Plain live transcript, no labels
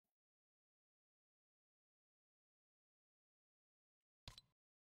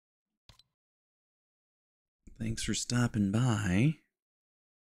Thanks for stopping by.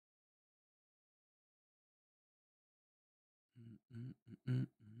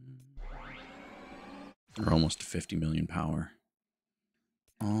 We're almost to 50 million power.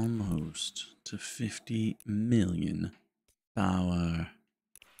 Almost to 50 million power.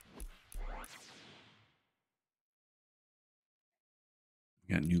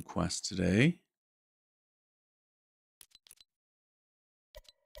 We got new quests today.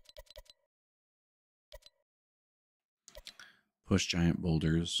 Push giant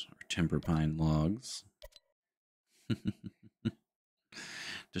boulders or timber pine logs.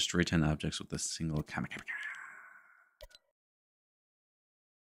 Destroy 10 objects with a single kamikaze.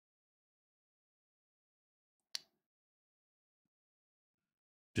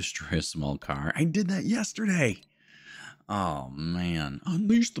 Destroy a small car. I did that yesterday. Oh, man.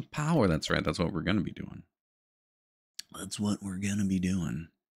 Unleash the power. That's right. That's what we're going to be doing. That's what we're going to be doing.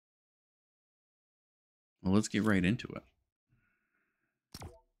 Well, let's get right into it.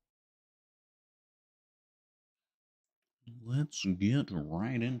 Let's get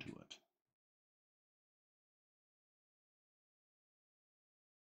right into it.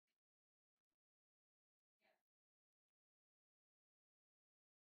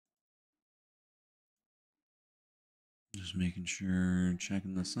 Just making sure,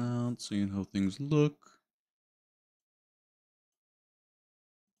 checking this out, seeing how things look.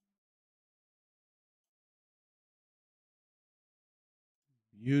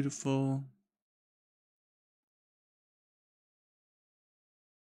 Beautiful.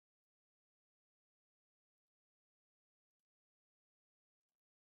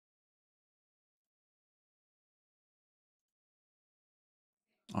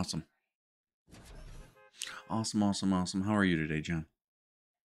 Awesome. Awesome, awesome, awesome. How are you today, John?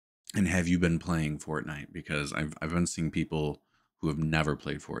 And have you been playing Fortnite? Because I've been seeing people who have never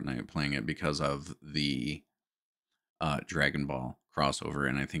played Fortnite playing it because of the Dragon Ball crossover,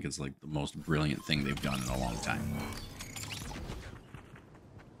 and I think it's like the most brilliant thing they've done in a long time.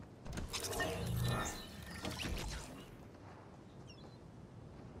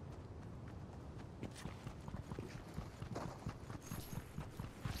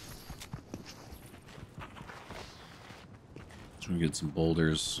 So we get some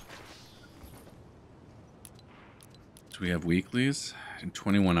boulders. So we have weeklies and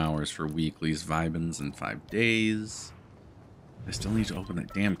 21 hours for weeklies, vibins in 5 days. I still need to open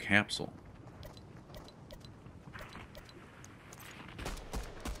that damn capsule.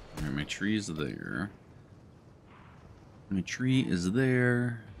 All right, my tree is there. My tree is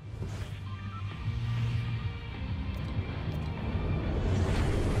there.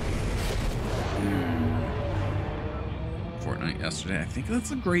 Fortnite yesterday. I think that's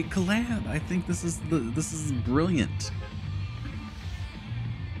a great collab. I think this is brilliant.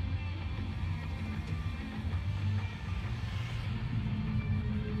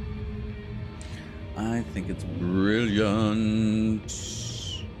 I think it's brilliant.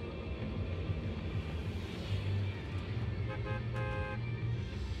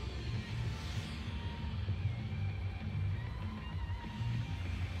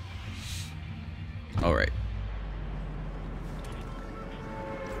 All right.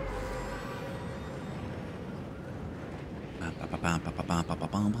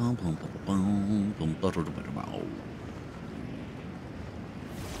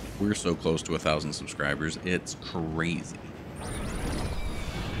 We're so close to 1,000 subscribers. It's crazy.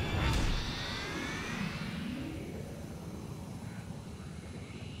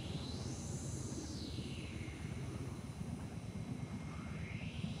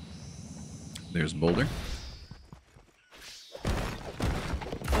 There's Boulder.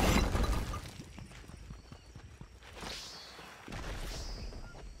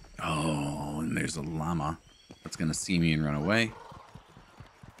 Oh, and there's a llama that's going to see me and run away.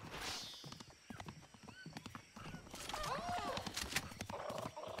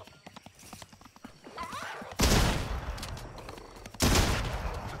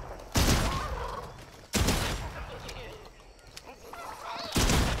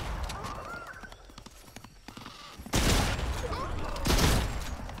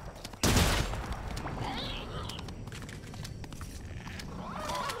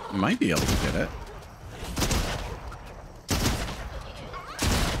 Might be able to get it.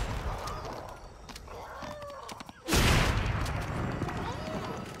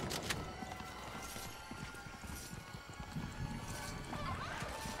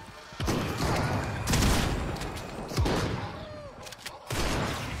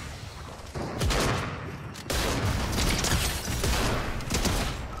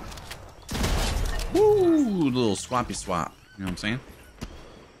 Woo! Little swappy swap. You know what I'm saying?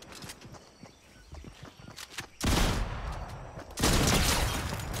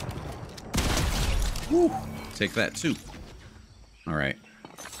 take that too. All right.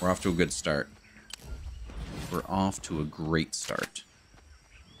 We're off to a good start. We're off to a great start.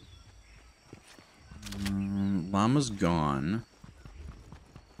 Llama's gone.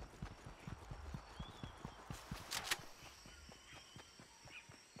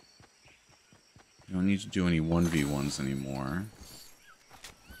 You don't need to do any 1v1s anymore.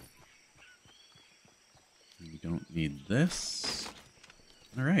 You don't need this.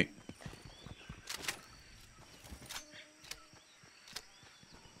 All right.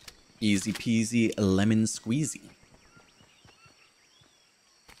 Easy peasy lemon squeezy.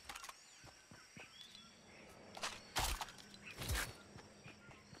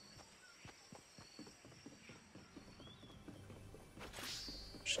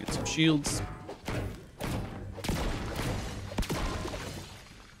 Just get some shields.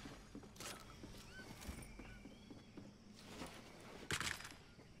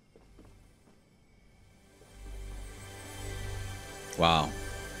 Wow.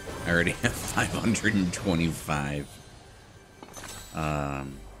 I already have 525. I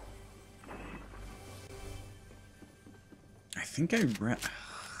think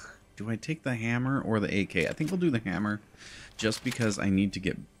do I take the hammer or the AK? I think I'll do the hammer just because I need to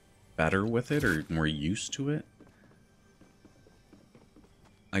get better with it or more used to it.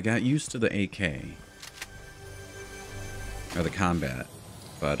 I got used to the AK or the combat,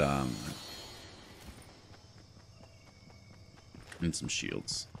 but need some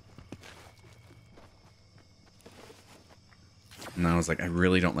shields. And I was like, I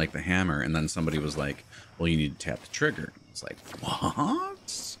really don't like the hammer. And then somebody was like, well, you need to tap the trigger. I was like,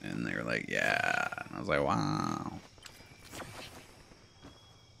 what? And they were like, yeah. And I was like, wow.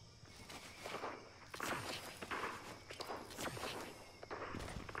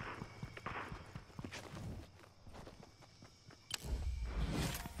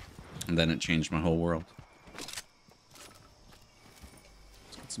 And then it changed my whole world.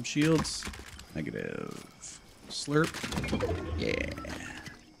 Let's get some shields. Negative. Slurp. Yeah.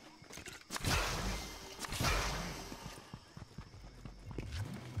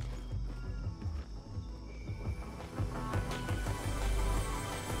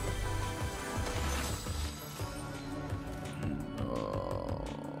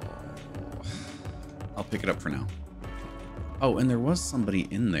 I'll pick it up for now. Oh, and there was somebody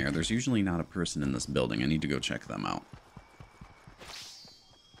in there. There's usually not a person in this building. I need to go check them out.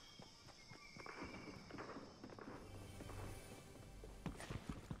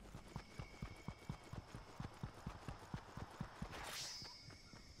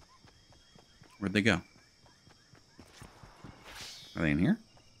 Where'd they go? Are they in here?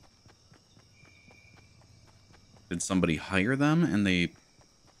 Did somebody hire them and they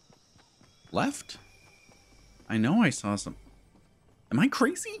left? I know I saw some. Am I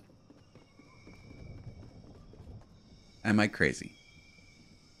crazy? Am I crazy?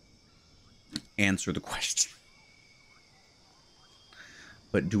 Answer the question.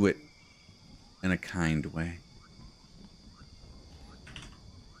 But do it in a kind way.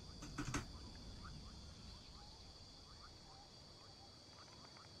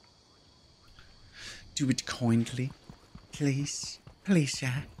 Do it kindly, please. Please,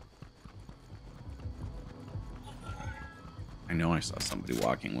 sir. I know I saw somebody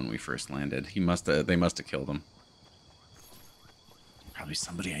walking when we first landed. They must have killed him. Probably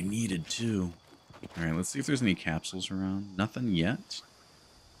somebody I needed too. All right, let's see if there's any capsules around. Nothing yet.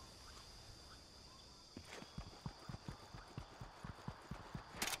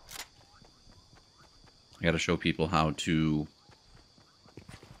 I got to show people how to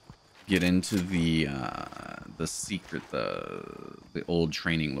get into the secret, the old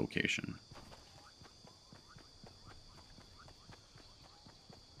training location.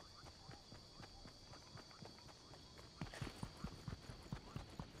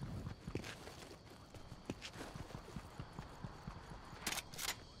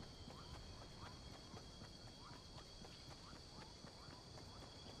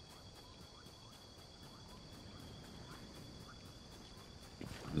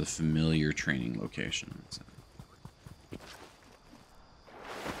 The familiar training location.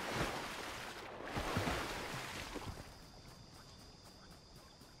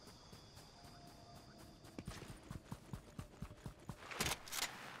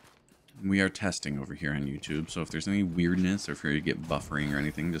 We are testing over here on YouTube, so if there's any weirdness or if you get buffering or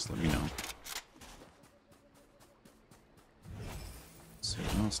anything, just let me know. So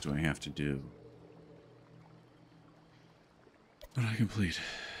what else do I have to do? What did I complete?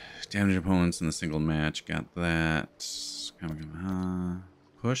 Damage opponents in the single match. Got that.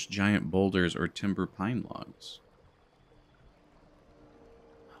 Push giant boulders or timber pine logs.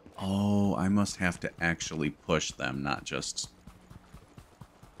 Oh, I must have to actually push them, not just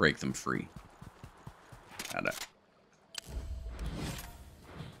break them free. Got it.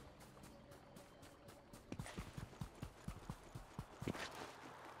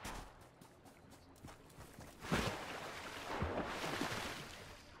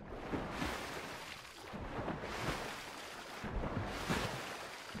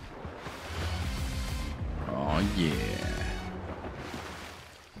 Oh, yeah.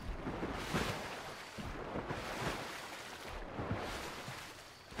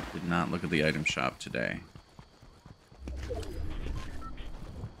 Did not look at the item shop today.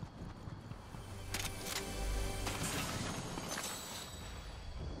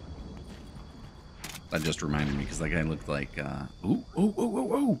 That just reminded me, because that guy looked like, ooh, ooh, ooh,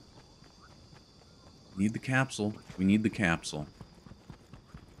 ooh, ooh! Need the capsule. We need the capsule.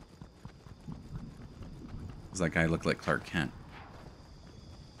 Because that guy looked like Clark Kent.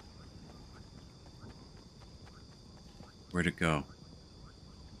 Where'd it go?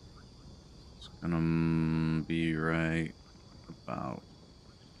 It's gonna be right about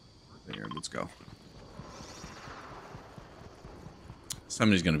there. Let's go.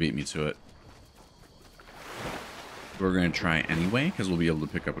 Somebody's gonna beat me to it. We're gonna try anyway, because we'll be able to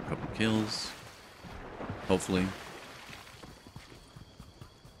pick up a couple kills. Hopefully.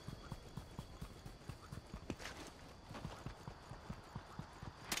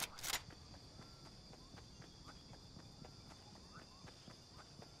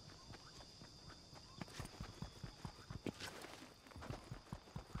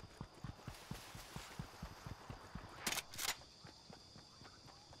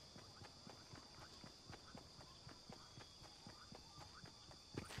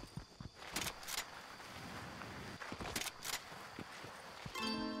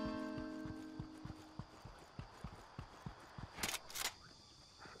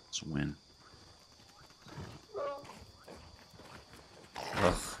 Let's win.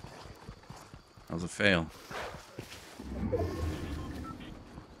 Ugh. That was a fail.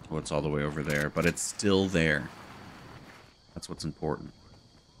 Well, it's all the way over there, but it's still there. That's what's important.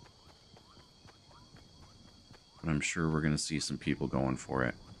 But I'm sure we're going to see some people going for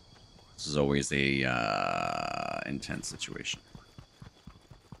it. This is always a intense situation.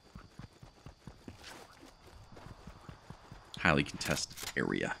 Highly contested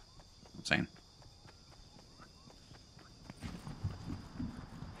area. I'm saying.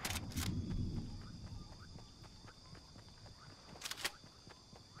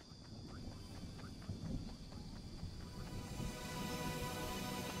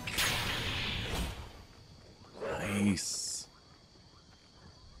 Nice.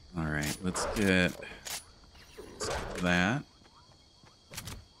 All right, let's get that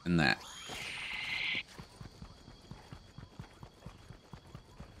and that.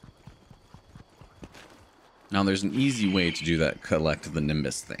 Now, there's an easy way to do that, collect the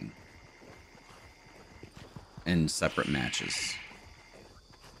Nimbus thing in separate matches.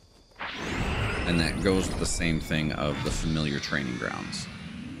 And that goes with the same thing of the familiar training grounds.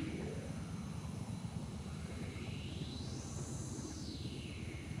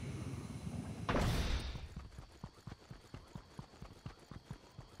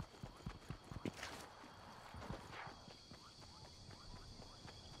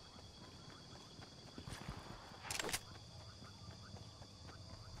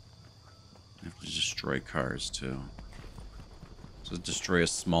 Destroy cars too. So destroy a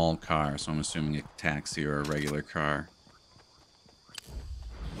small car, so I'm assuming a taxi or a regular car.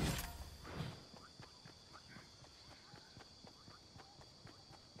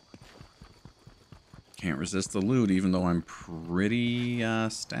 Can't resist the loot, even though I'm pretty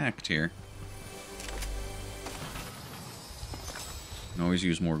stacked here. Can always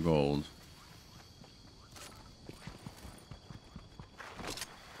use more gold.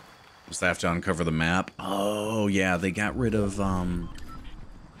 Just have to uncover the map. Oh, yeah, they got rid of,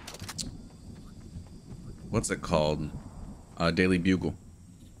 what's it called? Daily Bugle.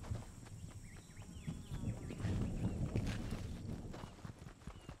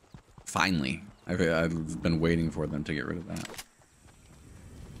 Finally. I've been waiting for them to get rid of that.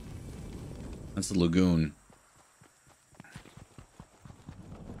 That's the Lagoon.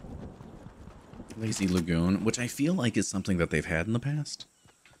 Lazy Lagoon, which I feel like is something that they've had in the past.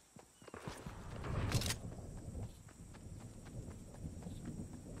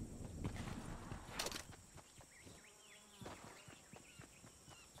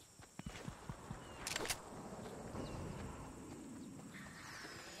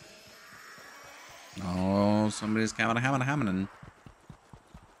 Oh, somebody's coming.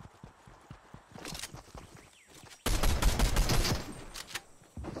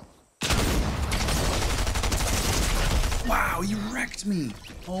 wrecked me.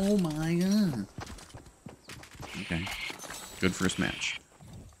 Oh my god. Okay. Good first match.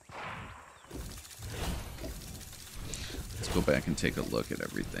 Let's go back and take a look at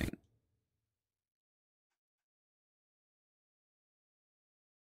everything.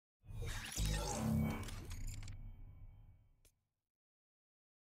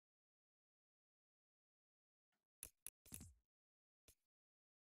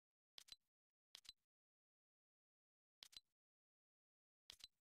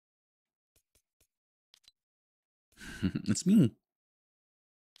 It's me.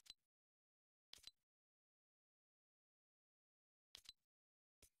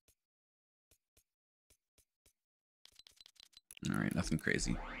 All right, nothing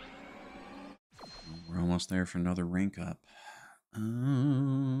crazy. We're almost there for another rank up. All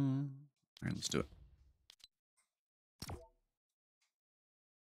right, let's do it.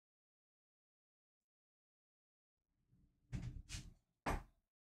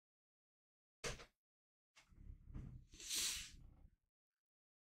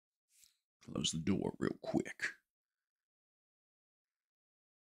 Close the door real quick.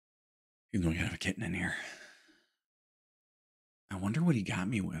 Even though we have a kitten in here. I wonder what he got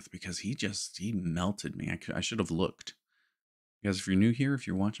me with, because he melted me. I should have looked. Guys, if you're new here, if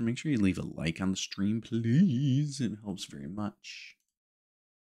you're watching, make sure you leave a like on the stream, please. It helps very much.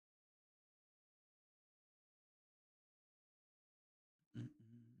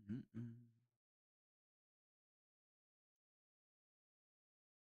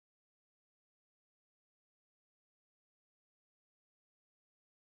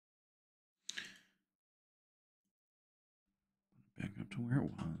 Back up to where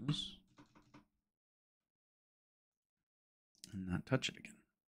it was. And not touch it again.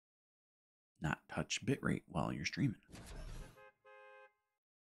 Not touch bitrate while you're streaming.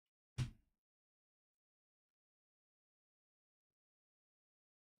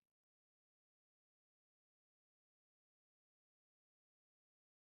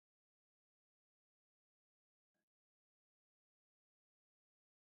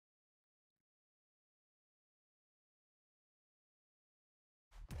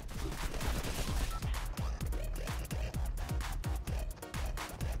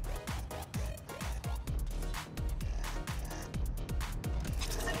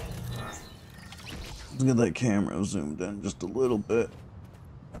 Let's get that camera zoomed in just a little bit.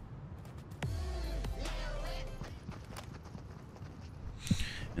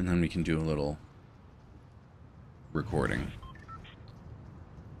 And then we can do a little recording.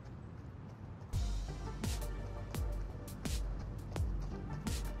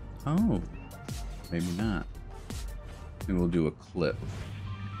 Oh, maybe not. Maybe we'll do a clip.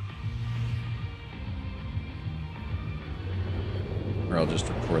 Or I'll just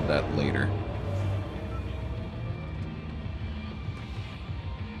record that later.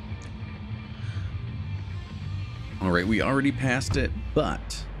 Alright, we already passed it,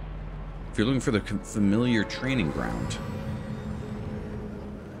 but if you're looking for the familiar training ground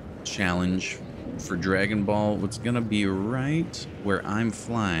challenge for Dragon Ball, it's gonna be right where I'm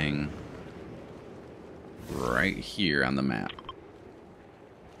flying. Right here on the map.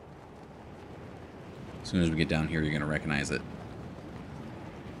 As soon as we get down here, you're gonna recognize it.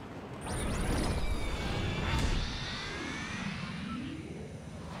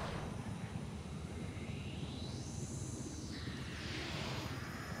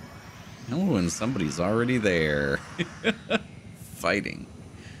 Oh, and somebody's already there. Fighting.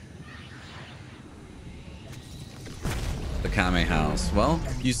 The Kame House. Well,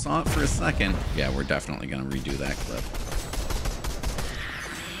 you saw it for a second. Yeah, we're definitely going to redo that clip.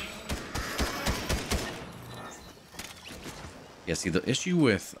 Yeah, see, the issue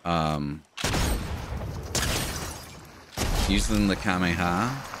with using the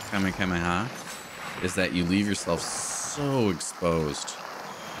Kamehameha, is that you leave yourself so exposed.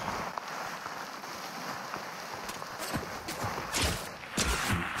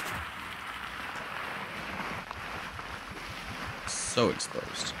 So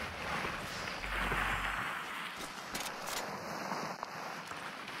exposed.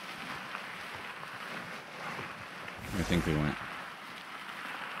 I think we went.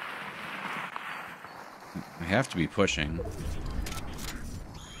 I have to be pushing.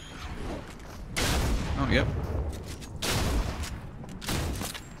 Oh, yep.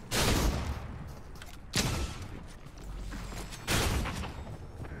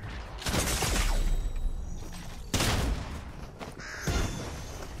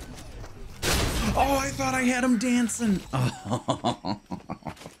 Oh, I thought I had him dancing. Oh.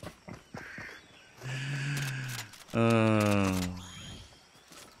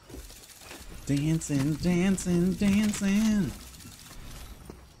 Dancing, dancing, dancing.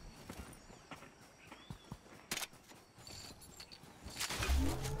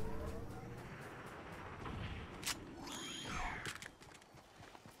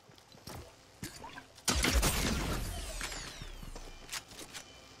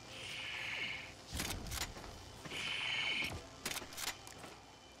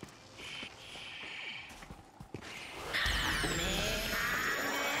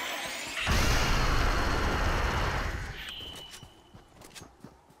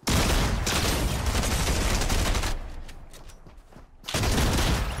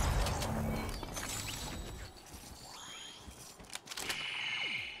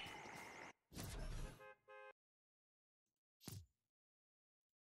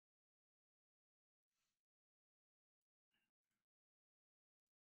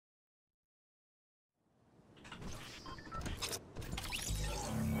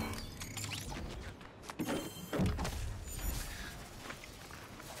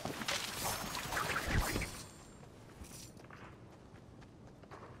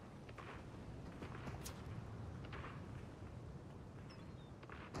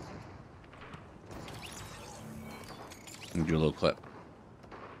 do a little clip.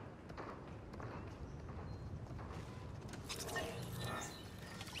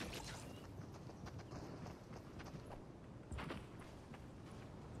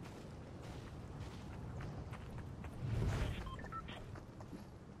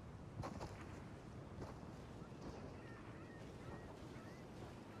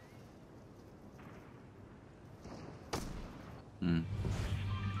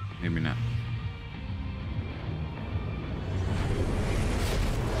 Maybe not.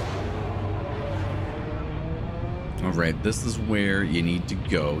 All right, this is where you need to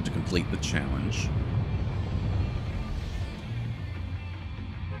go to complete the challenge.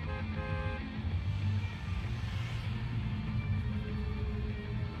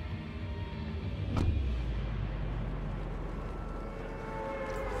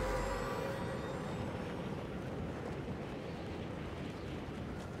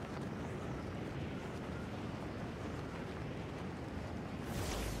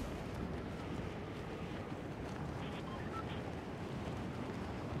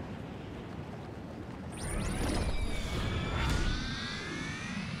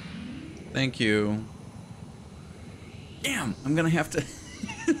 Thank you. Damn, I'm gonna have to...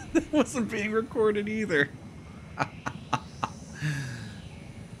 That wasn't being recorded either.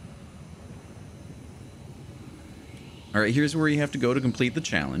 Alright, here's where you have to go to complete the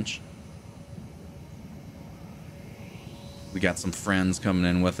challenge. We got some friends coming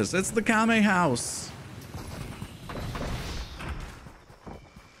in with us. It's the Kame house.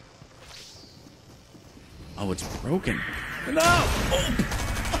 Oh, it's broken. No! Oh!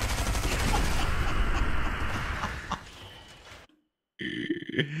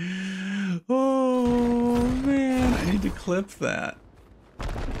 Oh man, I need to clip that.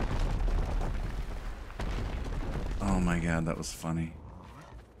 Oh my god, that was funny.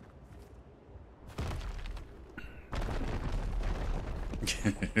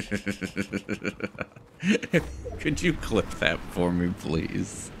 Could you clip that for me,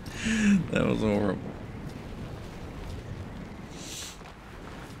 please? That was horrible.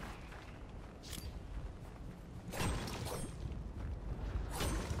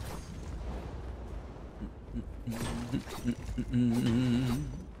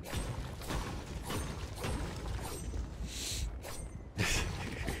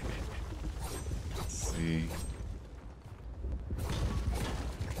 Let's see.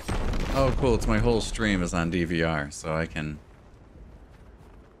 Oh, cool! It's my whole stream is on DVR, so I can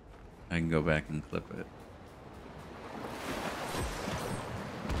go back and clip it.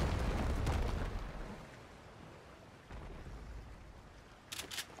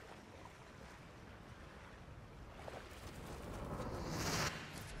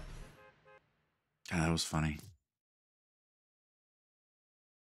 God, that was funny.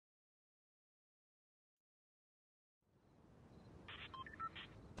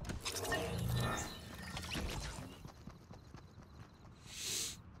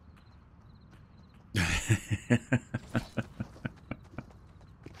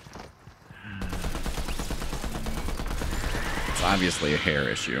 It's obviously a hair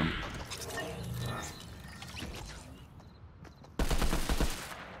issue.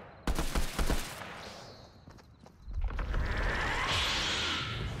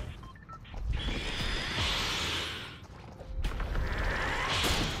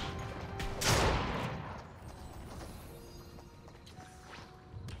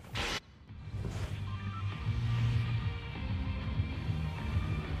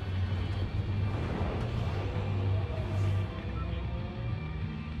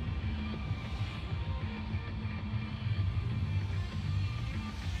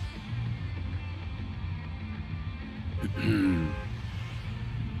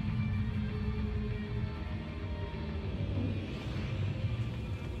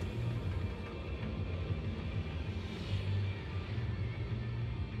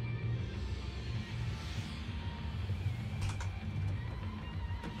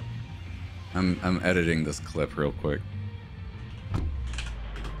 I'm editing this clip real quick.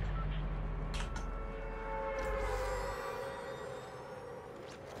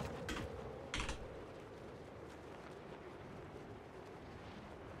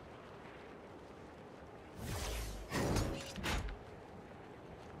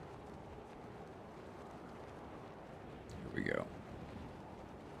 Here we go.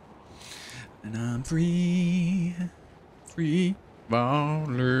 And I'm free, free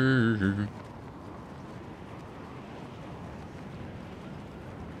baller.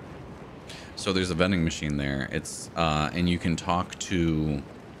 So there's a vending machine there. It's and you can talk to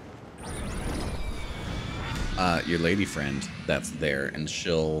your lady friend that's there, and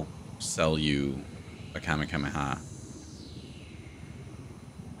she'll sell you a Kamehameha.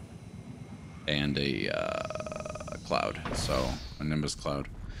 and a cloud, so a Nimbus cloud.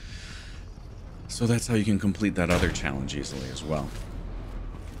 So that's how you can complete that other challenge easily as well.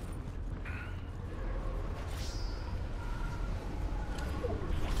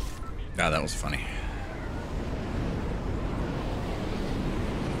 Ah, that was funny.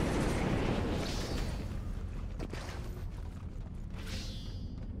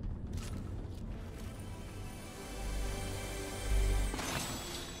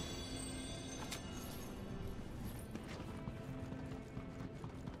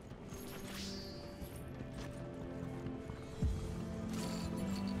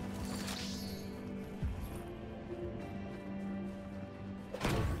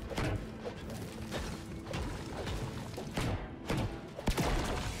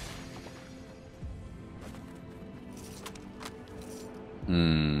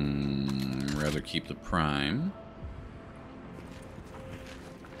 Rather keep the prime.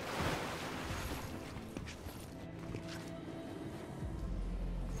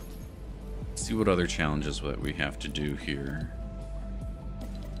 Let's see what other challenges that we have to do here.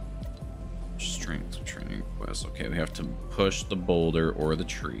 Strength training quest. Okay, we have to push the boulder or the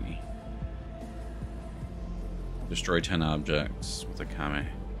tree. Destroy 10 objects with a Kamehameha.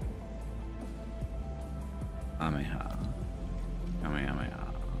 Kamehameha.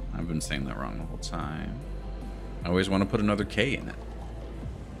 I've been saying that wrong the whole time. I always want to put another K in it.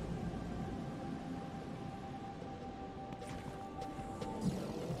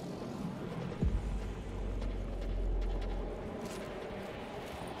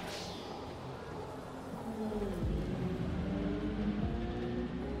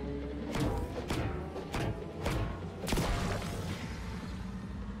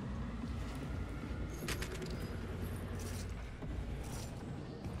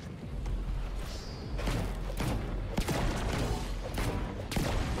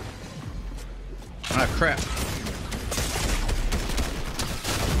 Ah, crap.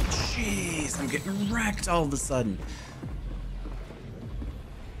 Jeez, I'm getting wrecked all of a sudden.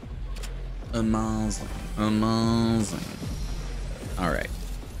 Amazing. Amazing. Alright.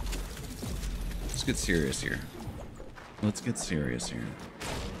 Let's get serious here. Let's get serious here.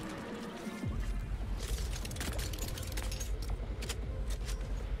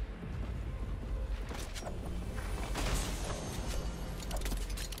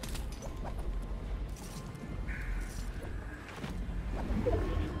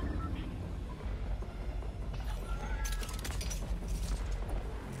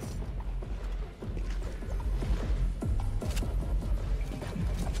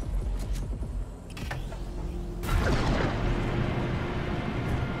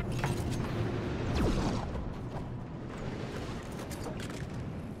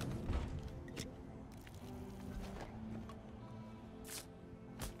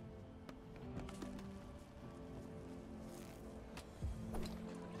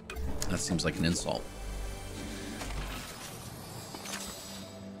 That seems like an insult.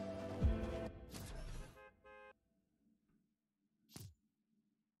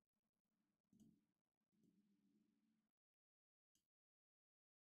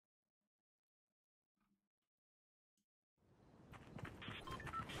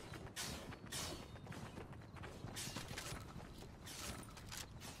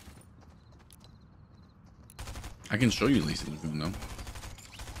 I can show you Lisa Lagoon though.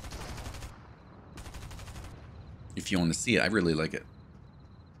 If you want to see it, I really like it.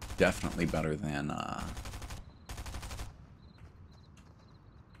 Definitely better than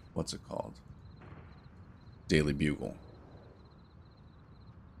what's it called? Daily Bugle.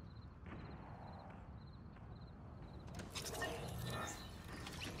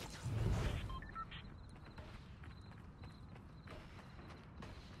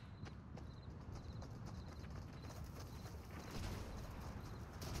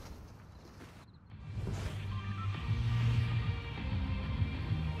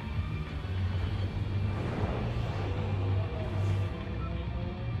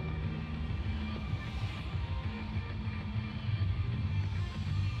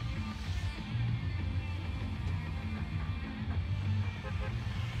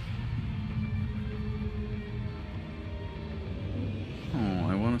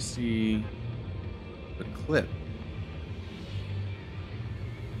 See the clip.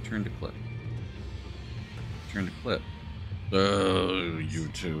 Turn to clip. Turn to clip. Oh,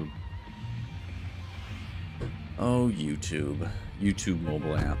 YouTube. Oh, YouTube. YouTube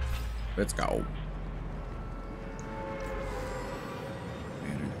mobile app. Let's go.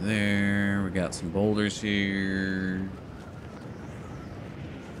 There. We got some boulders here.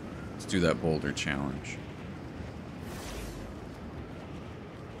 Let's do that boulder challenge.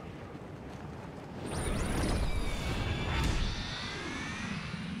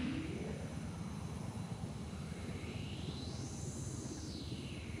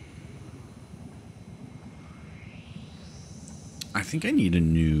 think I need a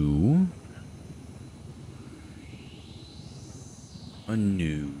new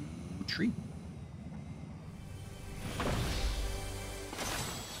tree.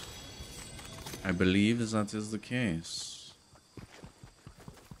 I believe that is the case.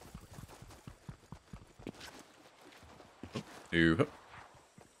 Give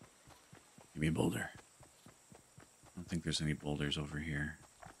me a boulder. I don't think there's any boulders over here.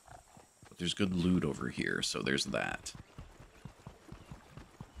 But there's good loot over here, so there's that.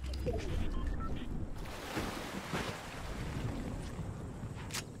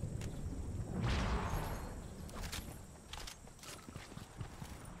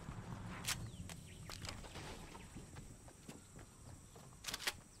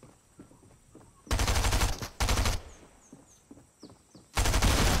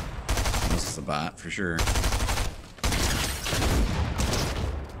 This is a bot for sure.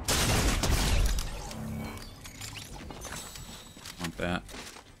 Want that.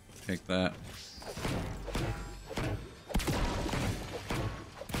 Take that.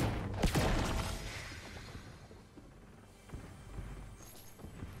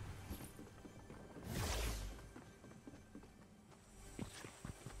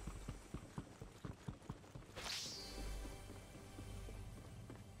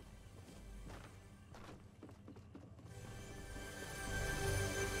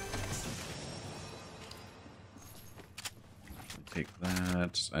 Take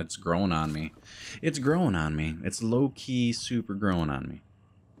that. It's growing on me. It's growing on me. It's low-key super growing on me.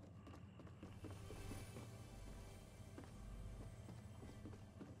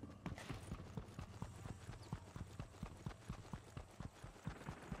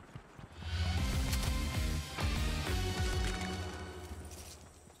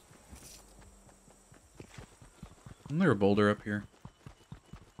 Isn't there a boulder up here?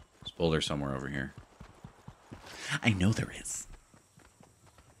 There's a boulder somewhere over here. I know there is.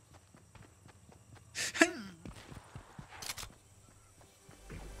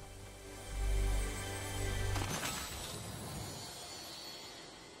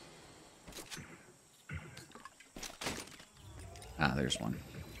 Ah, there's one.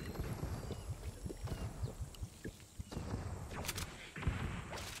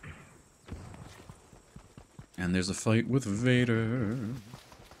 And there's a fight with Vader.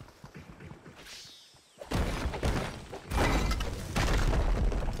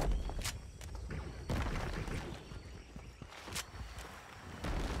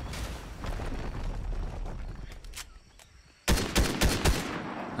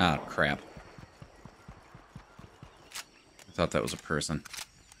 Ah, crap. I thought that was a person.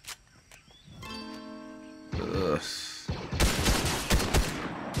 Ugh.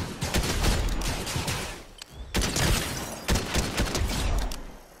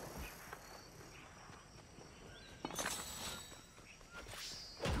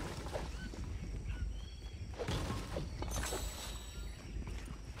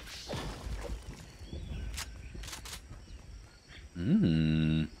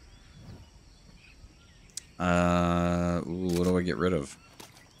 Ooh, what do I get rid of?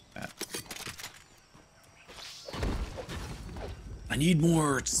 That. I need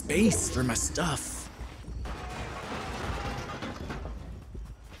more space for my stuff.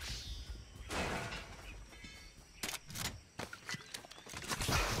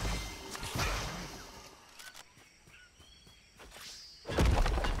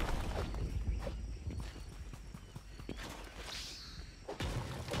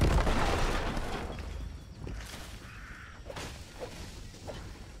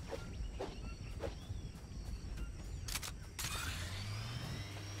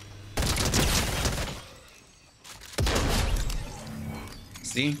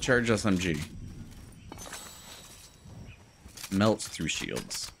 See? Charge SMG. Melts through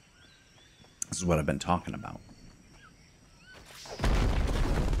shields. This is what I've been talking about.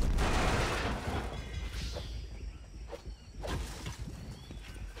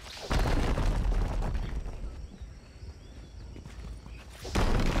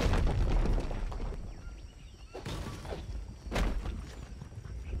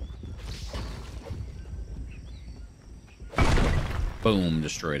 Boom,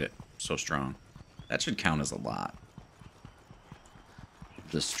 destroyed it. So strong. That should count as a lot.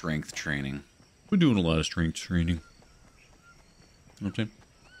 The strength training. We're doing a lot of strength training. You know what I'm saying?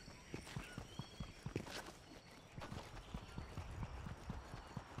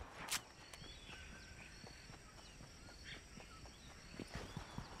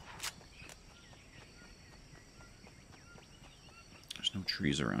 There's no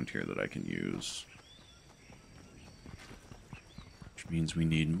trees around here that I can use. Which means we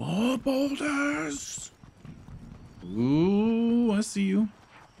need more boulders. Ooh, I see you.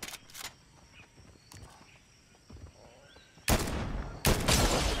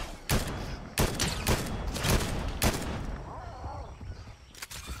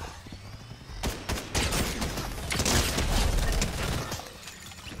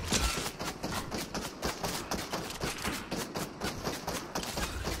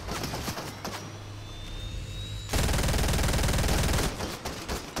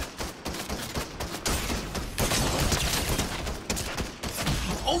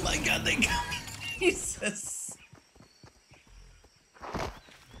 Oh my god, they got me. Jesus.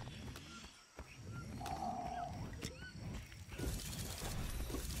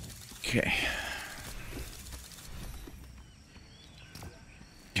 Okay.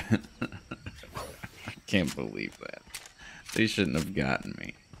 I can't believe that. They shouldn't have gotten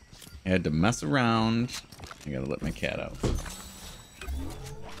me. I had to mess around. I gotta let my cat out.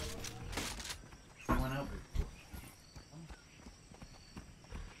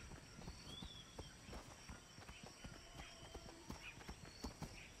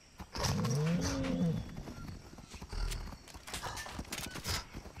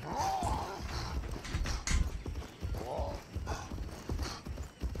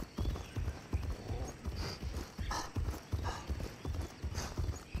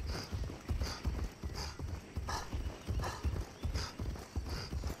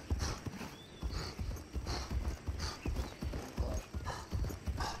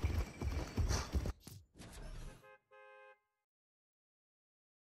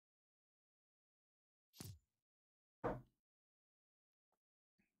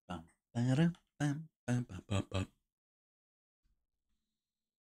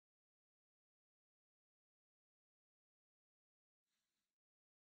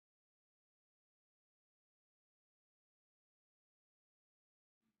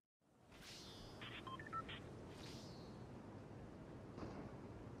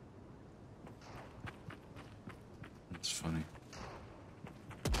 That's funny.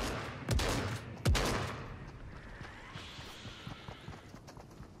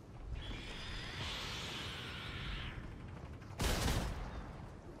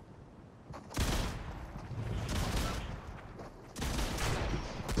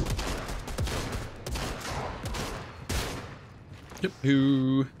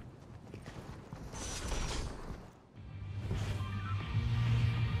 Yep-hoo.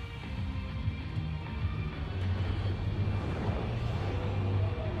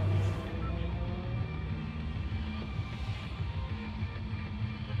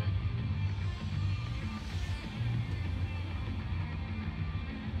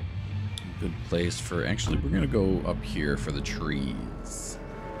 Good place for, actually, we're gonna go up here for the trees.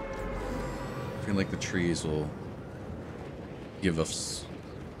 I feel like the trees will give us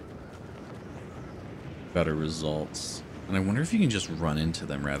better results. And I wonder if you can just run into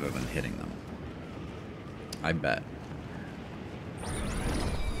them rather than hitting them. I bet.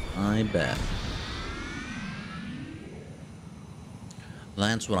 I bet.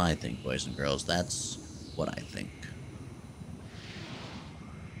 That's what I think, boys and girls. That's what I think.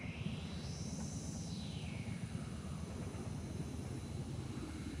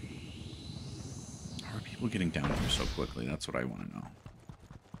 How are people getting down here so quickly? That's what I want to know.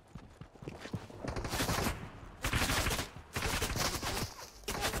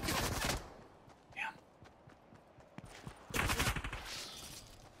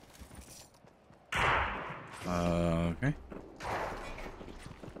 Okay.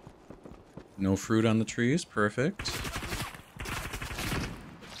 No fruit on the trees. Perfect.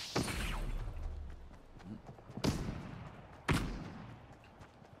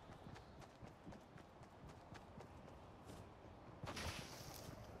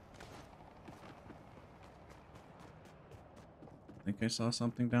 I think I saw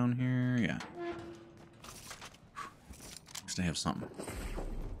something down here. Yeah. At least I have something.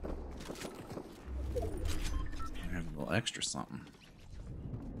 I have a little extra something.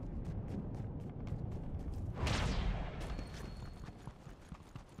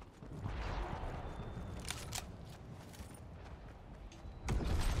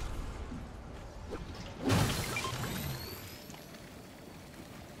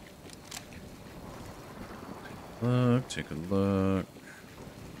 Look, take a look.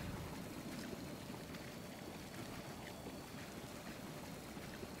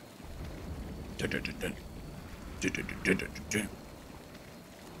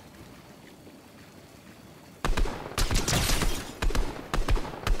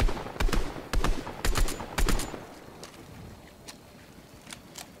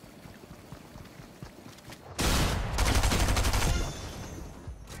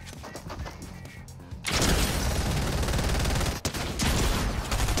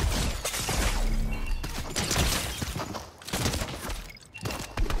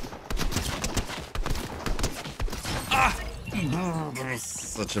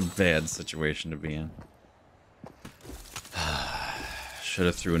 Such a bad situation to be in. Should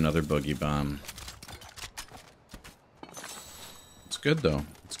have threw another boogie bomb. It's good though.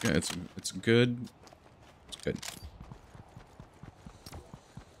 It's good. It's good. It's good.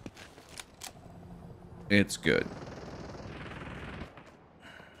 It's good.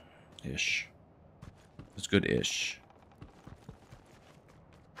 Ish. It's good-ish.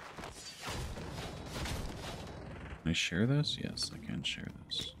 Can I share this? Yes, I can share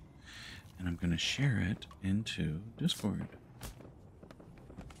this. And I'm going to share it into Discord.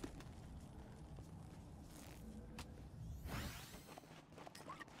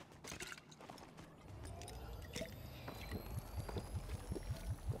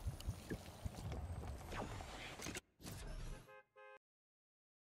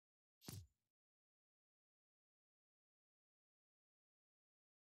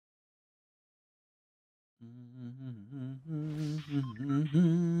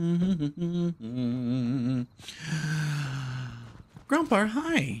 Grandpa,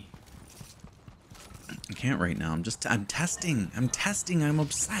 hi. I can't right now. I'm testing. I'm testing. I'm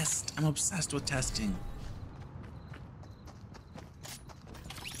obsessed. I'm obsessed with testing.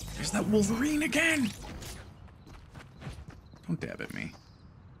 There's that Wolverine again. Don't dab at me.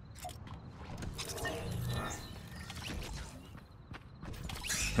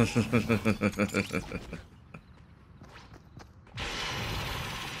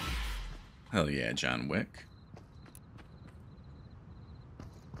 Hell yeah, John Wick.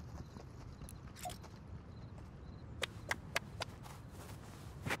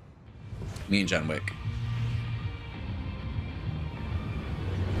 Me and John Wick.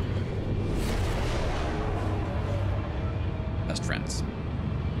 Best friends.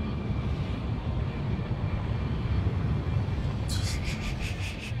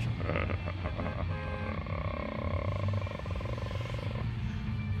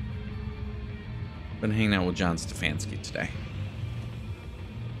 Been hanging out with John Stefanski today.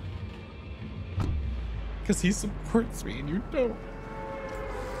 Because he supports me and you don't.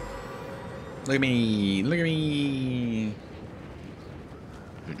 Look at me. Look at me.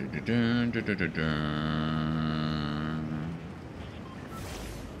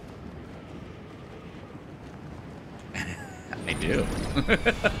 I do.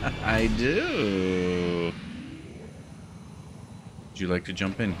 I do. Would you like to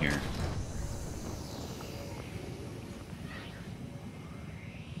jump in here?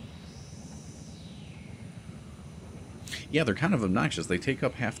 Yeah, they're kind of obnoxious. They take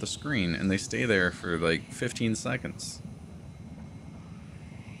up half the screen and they stay there for like 15 seconds.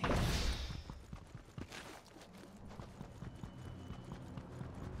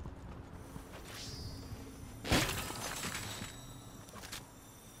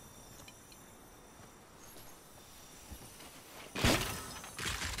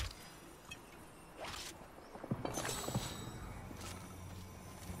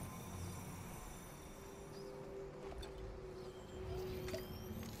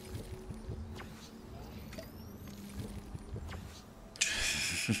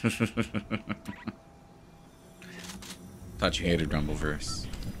 Thought you hated Rumbleverse.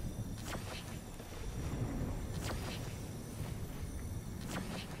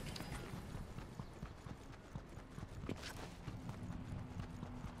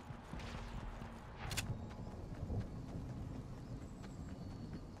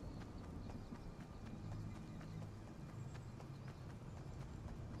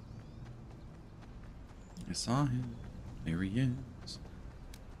 I saw him. There he is.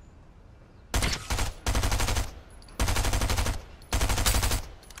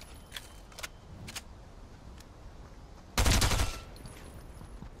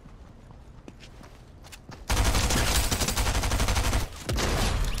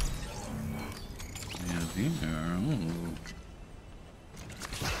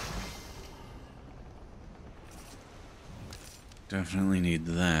 Definitely need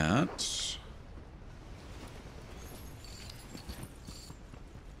that.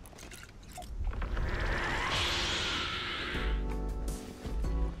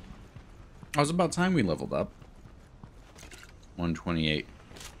 It was about time we leveled up. 128.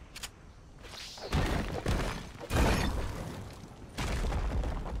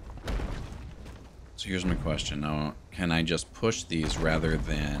 So here's my question. Now, can I just push these rather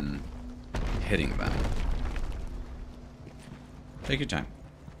than hitting them? Take your time.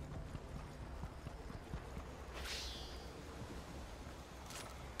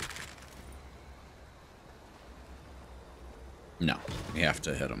 No, we have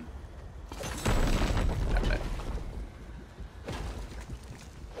to hit them.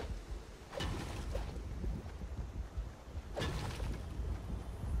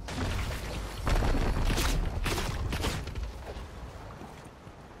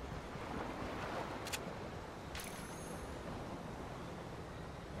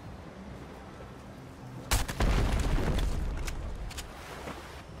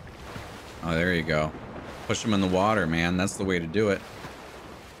 you go. Push them in the water, man. That's the way to do it.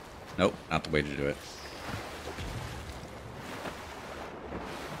 Nope, not the way to do it.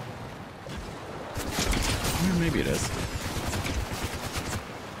 Well, maybe it is.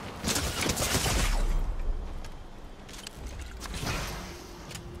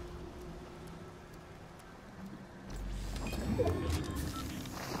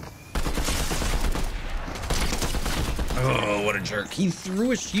 Oh, what a jerk. He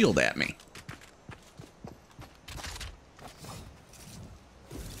threw a shield at me.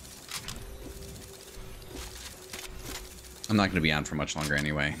 I'm not going to be on for much longer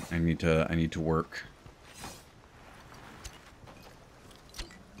anyway. I need to work.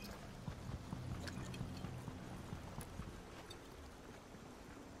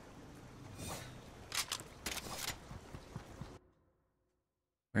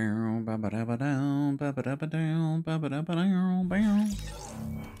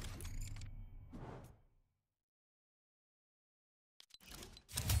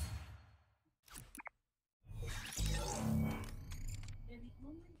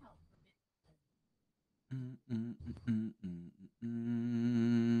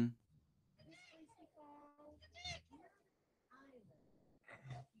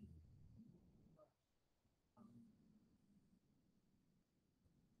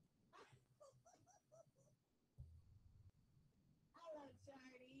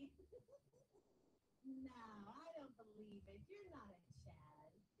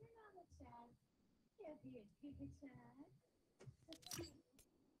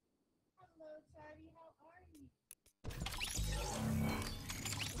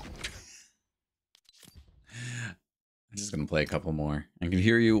 I'm just gonna play a couple more. I can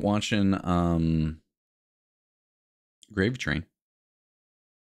hear you watching Grave Train.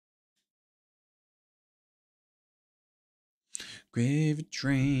 Grave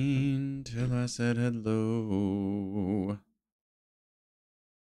Train till I said hello.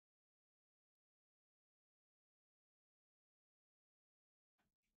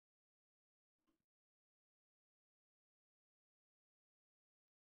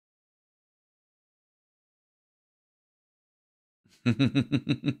 I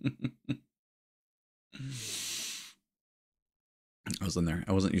was in there.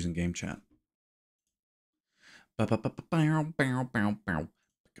 I wasn't using game chat.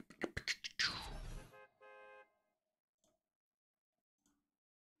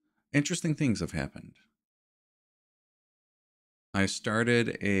 Interesting things have happened. I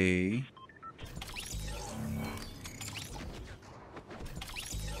started a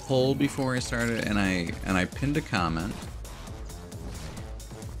poll before I started, and I pinned a comment.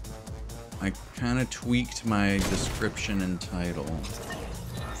 I kind of tweaked my description and title.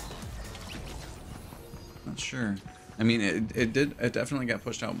 Not sure. I mean, it definitely got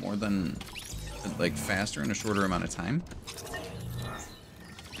pushed out more than, like, faster in a shorter amount of time.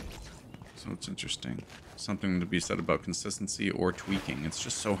 So it's interesting. Something to be said about consistency or tweaking. It's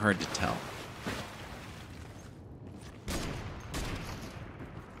just so hard to tell.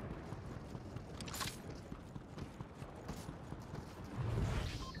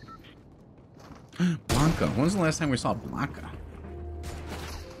 Blanca. When was the last time we saw Blanca?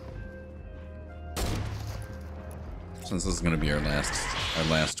 Since this is going to be our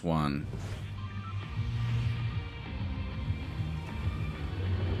last one.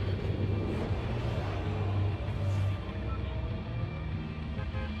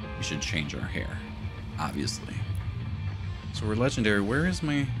 We should change our hair, obviously. So we're legendary. Where is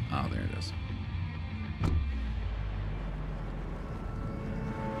my... Oh, there it is.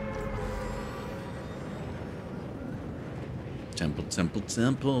 Temple, temple,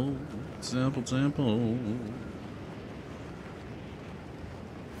 temple, temple, temple.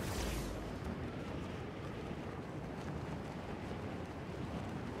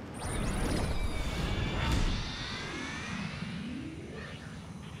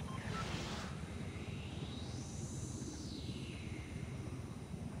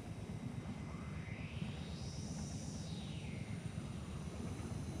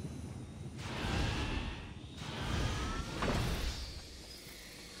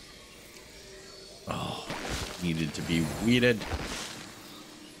 Needed to be weeded.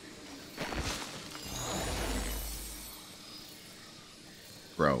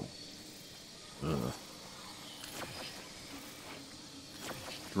 Grow. Ugh.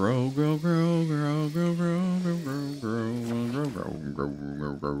 Grow, grow, grow, grow, grow, grow, grow, grow, grow, grow, grow,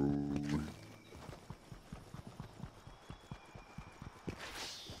 grow, grow.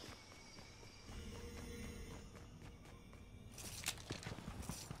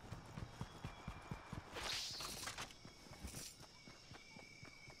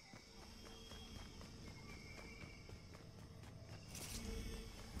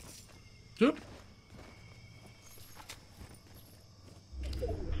 Zoop.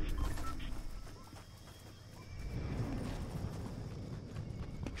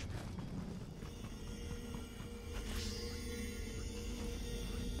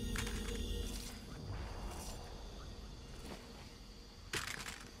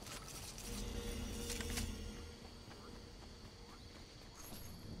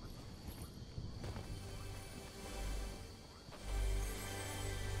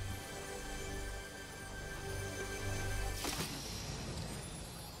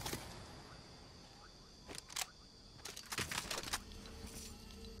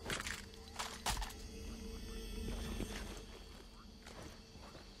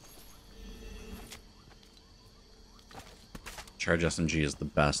 Charge SMG is the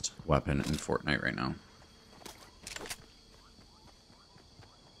best weapon in Fortnite right now.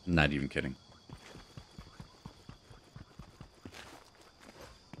 Not even kidding.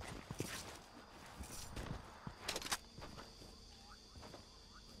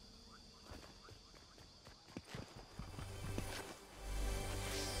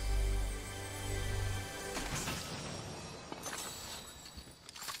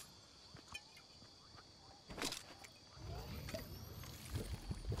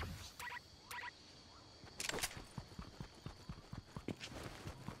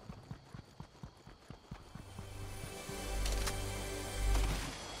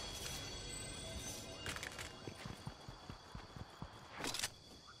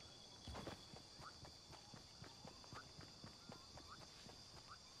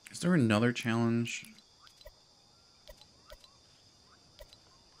 Is there another challenge?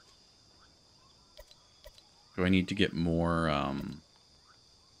 Do I need to get more, okay,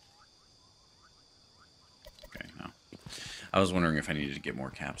 no. I was wondering if I needed to get more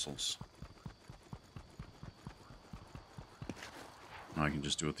capsules. No, I can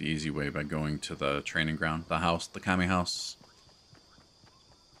just do it the easy way by going to the training ground, the house, the Kami house.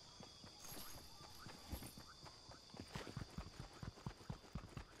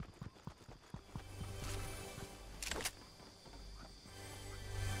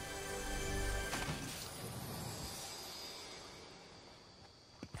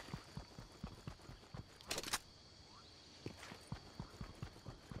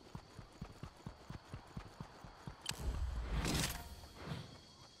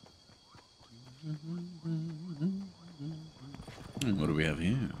 What do we have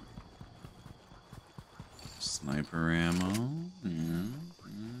here? Sniper ammo. Yeah.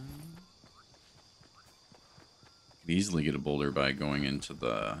 Could easily get a boulder by going into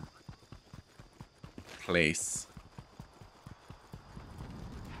the place.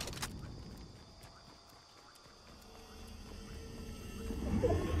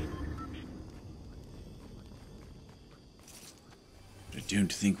 I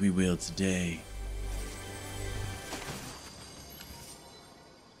don't think we will today.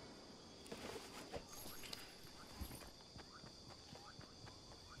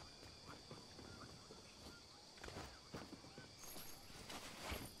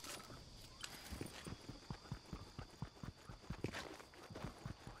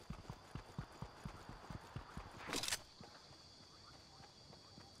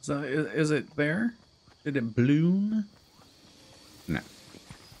 So is it there? Did it bloom? No.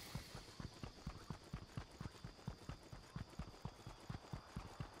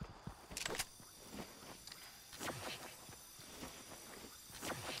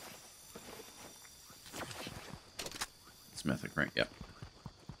 It's mythic, right? Yep.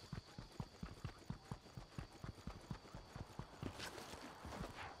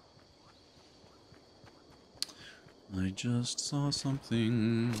 I just saw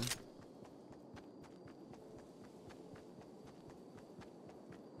something.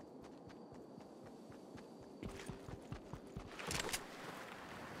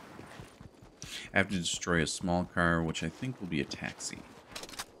 I have to destroy a small car, which I think will be a taxi.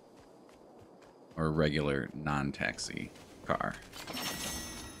 Or a regular non-taxi car.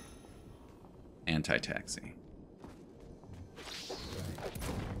 Anti-taxi.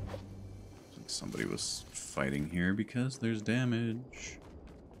 Somebody was fighting here because there's damage.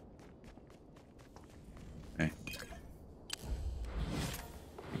 Okay.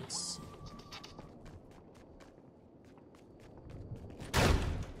 Let's...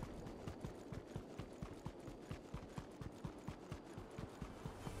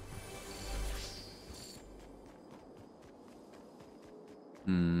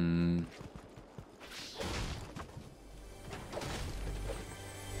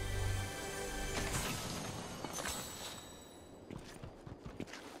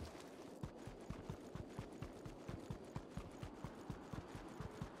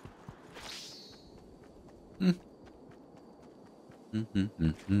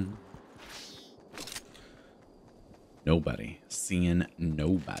 Nobody. Seeing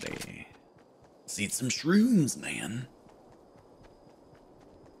nobody. Let's eat some shrooms, man.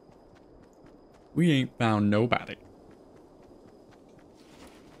 We ain't found nobody.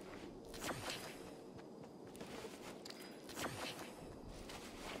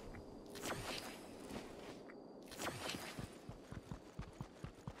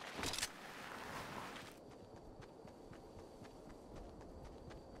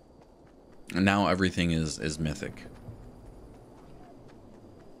 And now everything is mythic.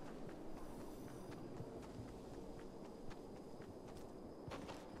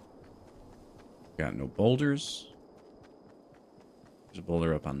 Got no boulders. There's a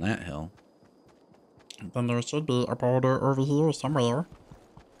boulder up on that hill. And then there should be a boulder over here somewhere.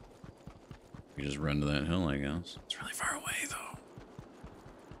 We just run to that hill, I guess. It's really far away, though.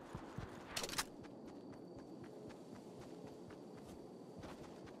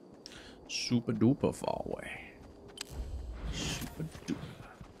 Super duper far away. Super duper.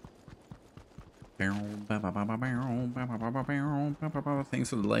 Thanks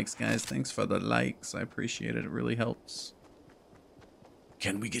for the likes, guys. Thanks for the likes. I appreciate it. It really helps.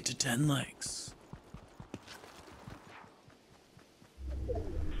 Can we get to 10 likes?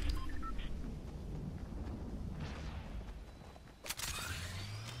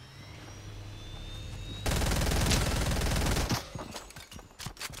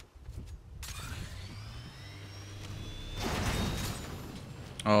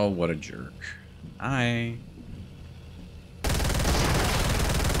 Oh, what a jerk. Hi.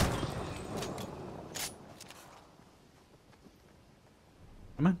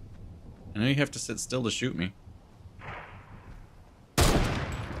 Come on. I know you have to sit still to shoot me.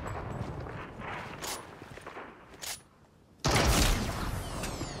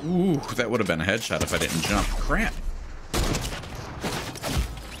 Ooh, that would have been a headshot if I didn't jump. Crap.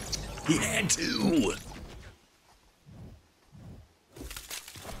 He had to.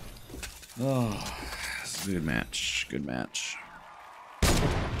 Oh, it's a good match. Good match.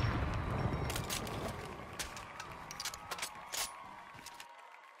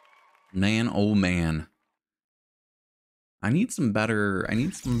 Man, oh man. I need some better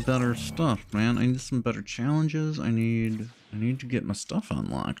stuff, man. I need some better challenges. I need to get my stuff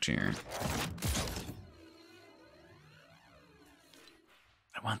unlocked here.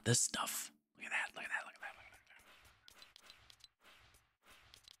 I want this stuff. Look at that, look at that, look at that, look at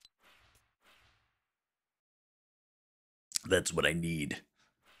that. That's what I need.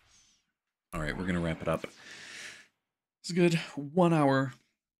 All right, we're gonna wrap it up. It's a good 1 hour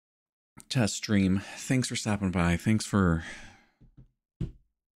test stream. Thanks for stopping by. Thanks for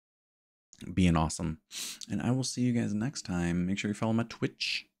being awesome. And I will see you guys next time. Make sure you follow my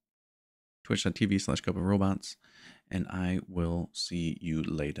Twitch. Twitch.tv/CopeOfRobots. And I will see you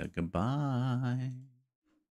later. Goodbye.